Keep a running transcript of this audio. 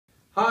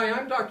Hi,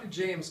 I'm Dr.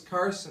 James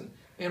Carson,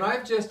 and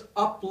I've just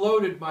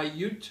uploaded my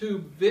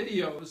YouTube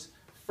videos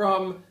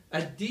from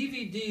a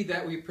DVD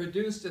that we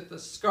produced at the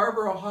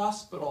Scarborough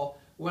Hospital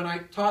when I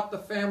taught the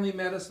family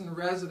medicine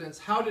residents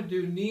how to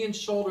do knee and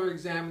shoulder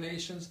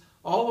examinations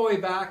all the way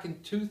back in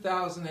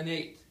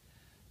 2008.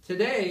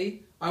 Today,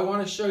 I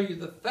want to show you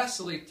the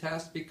Thessaly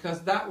test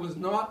because that was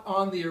not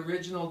on the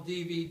original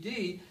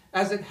DVD,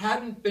 as it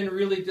hadn't been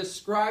really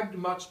described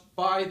much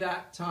by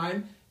that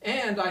time,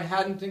 and I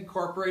hadn't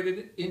incorporated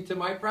it into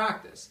my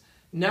practice.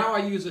 Now I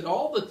use it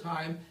all the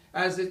time,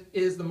 as it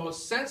is the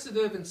most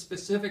sensitive and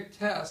specific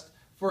test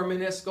for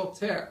meniscal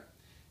tear.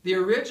 The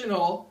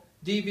original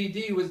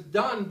DVD was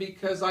done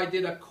because I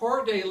did a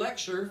core day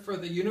lecture for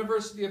the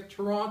University of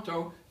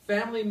Toronto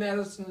family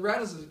medicine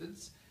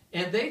residents,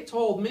 and they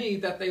told me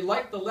that they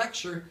liked the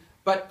lecture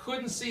but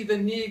couldn't see the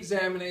knee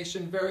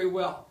examination very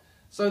well.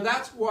 So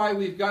that's why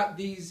we've got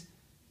these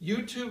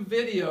YouTube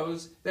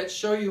videos that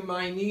show you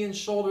my knee and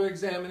shoulder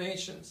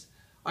examinations.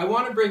 I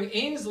want to bring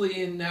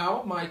Ainsley in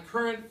now, my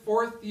current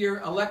fourth-year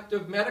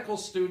elective medical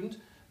student,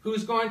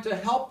 who's going to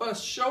help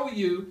us show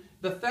you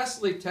the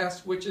Thessaly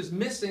test, which is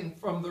missing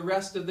from the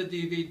rest of the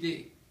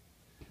DVD.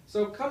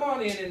 So come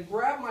on in and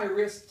grab my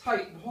wrist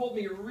tight and hold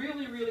me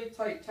really, really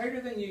tight, tighter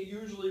than you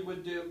usually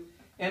would do.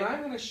 And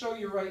I'm going to show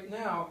you right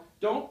now,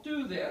 don't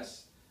do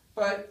this,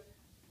 but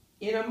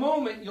in a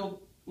moment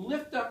you'll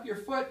lift up your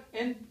foot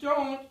and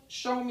don't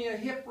show me a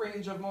hip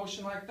range of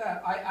motion like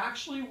that. I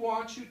actually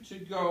want you to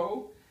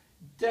go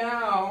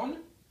down,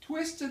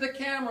 twist to the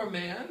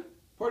cameraman,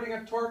 putting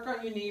a torque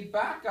on your knee,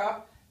 back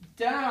up,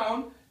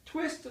 down,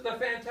 twist to the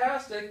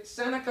fantastic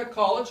Seneca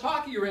College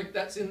hockey rink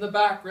that's in the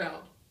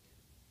background.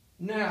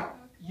 Now,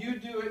 you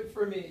do it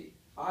for me.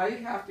 I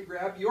have to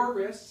grab your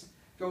wrists,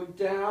 go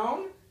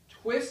down,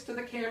 twist to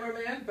the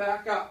cameraman,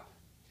 back up.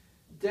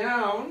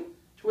 Down,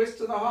 twist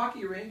to the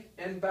hockey rink,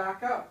 and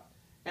back up.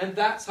 And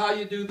that's how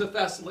you do the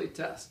Thessaly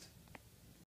test.